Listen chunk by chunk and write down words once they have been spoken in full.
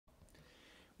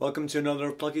Welcome to another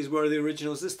of Plucky's Worthy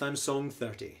Originals, this time song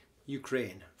 30,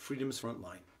 Ukraine, Freedom's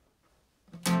Frontline.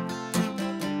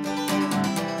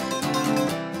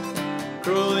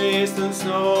 Cruel eastern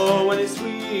snow when it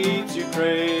sweeps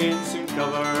Ukraine soon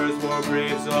covers war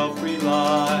graves of free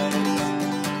lives.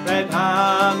 Red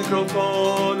hand, the cruel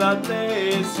foe that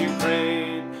lays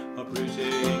Ukraine,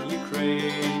 uprooting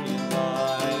Ukrainian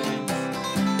lives.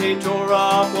 They tore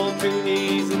up all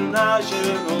treaties,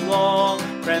 international law,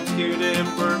 crimes, skewed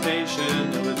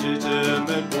information,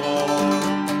 illegitimate war.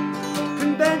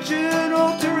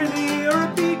 Conventional tyranny, or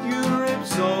repeat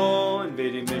Europe's soul,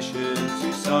 invading missions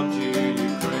to subdue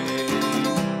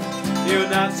Ukraine.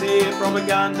 Neo-Nazi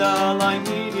propaganda like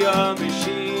media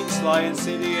machines, sly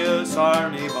insidious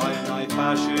irony by a night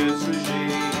fascist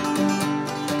regime.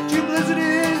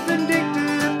 Duplicitous,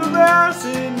 vindictive, perverse,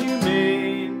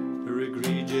 inhumane, they're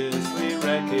egregiously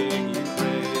wrecking Ukraine.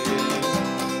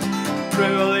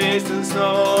 Cruel eastern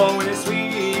snow when it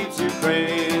sweeps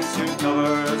Ukraine soon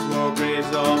covers war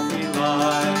graves of free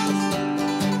lives.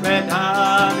 Red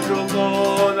hand, cruel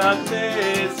foe that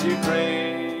lays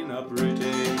Ukraine,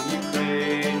 uprooting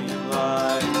Ukrainian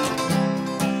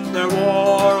lives. Their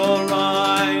war all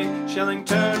right, shelling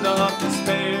turned up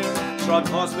despair, struck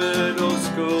hospitals,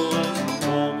 schools,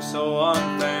 homes so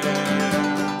unfair.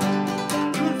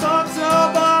 Even thoughts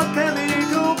about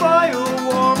chemical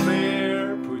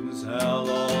bio-warfare, Putin's hell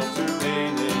all to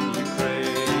reign in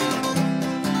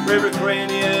Ukraine. Brave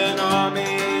Ukrainian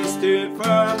army stood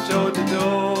firm toe to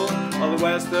toe, while the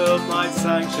West applied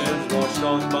sanctions washed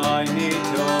on by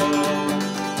NATO.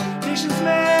 Nations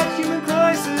met human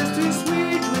crisis to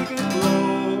sweet wicked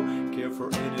blow, care for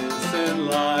innocent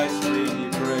lives fleeing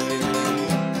Ukraine.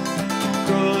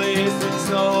 Cruel eastern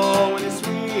snow when it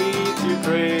sweeps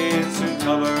Ukraine soon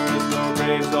covers no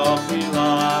graves of free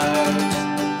lives.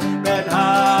 Red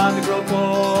hand, the cruel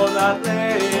foe that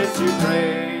lays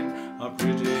Ukraine,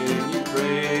 uprooting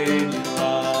Ukrainian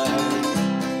lives.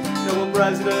 Noble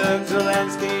President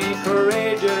Zelensky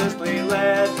courageously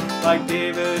led, like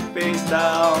David faced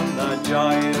down the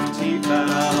giant he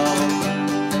fell.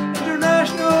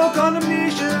 International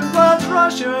condemnation floods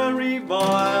Russia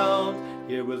reviled,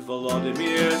 here with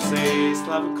Volodymyr say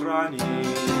Slavokrani.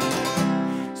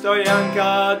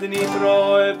 Stoyanka, Dnipro,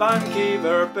 Ivankiv,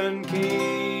 Irpin,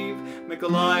 Kiev,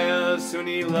 Mykolaiv,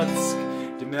 Sunilutsk,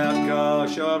 Demerka,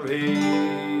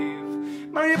 Shariv,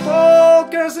 Mariupol,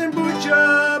 Kherson, Bucha,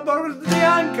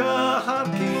 Borodyanka,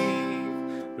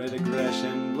 Kharkiv, red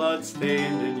aggression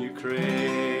blood-stained in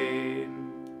Ukraine.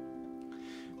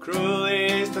 Cruel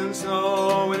eastern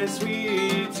snow when it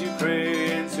sweeps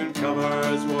Ukraine soon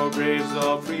covers war graves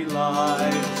of free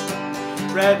lives.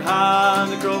 Red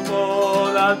hand, the cruel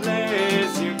foe that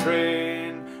lays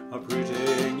Ukraine,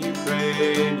 uprooting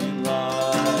Ukrainian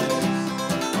lives,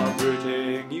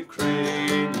 uprooting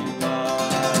Ukrainian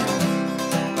lives.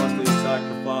 Costly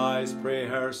sacrifice, pray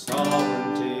her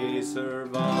sovereignty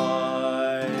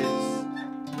survives.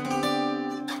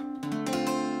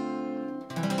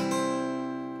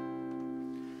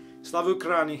 Slava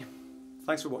Ukraini.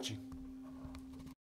 Thanks for watching.